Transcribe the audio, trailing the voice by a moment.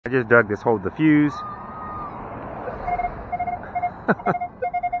I just dug this hole with the fuse.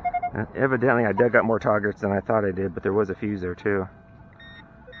 Evidently I dug up more targets than I thought I did, but there was a fuse there too.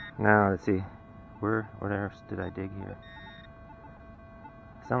 Now let's see, what else did I dig here?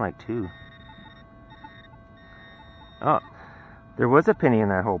 Sound like 2. Oh, there was a penny in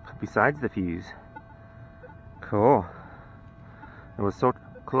that hole besides the fuse. Cool. It was so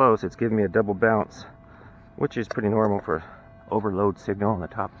close it's giving me a double bounce, which is pretty normal for overload signal on the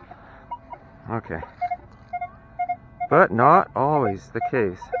top. Okay. But not always the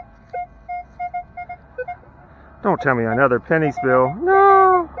case. Don't tell me another penny spill.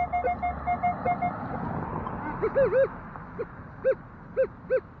 No!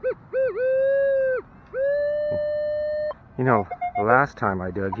 You know, the last time I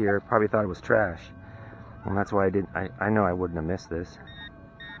dug here, probably thought it was trash. And that's why I know I wouldn't have missed this.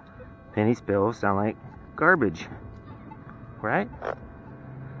 Penny spills sound like garbage. Right?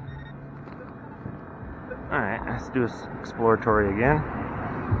 Alright, let's do this exploratory again.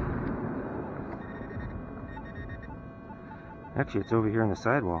 Actually, it's over here in the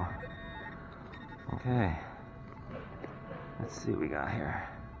sidewall. Okay. Let's see what we got here.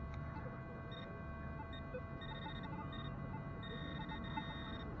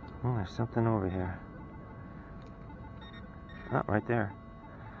 Oh, there's something over here. Oh, right there.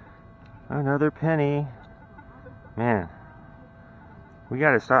 Another penny. Man, we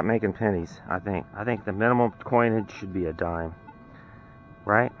gotta stop making pennies, I think. I think the minimum coinage should be a dime.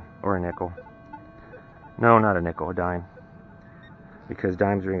 Right? Or a nickel. No, not a nickel, a dime. Because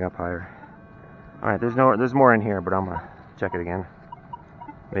dimes ring up higher. Alright, there's more in here, but I'm gonna check it again.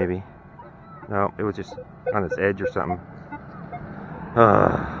 Maybe. No, it was just on its edge or something.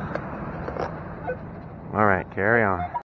 Alright, carry on.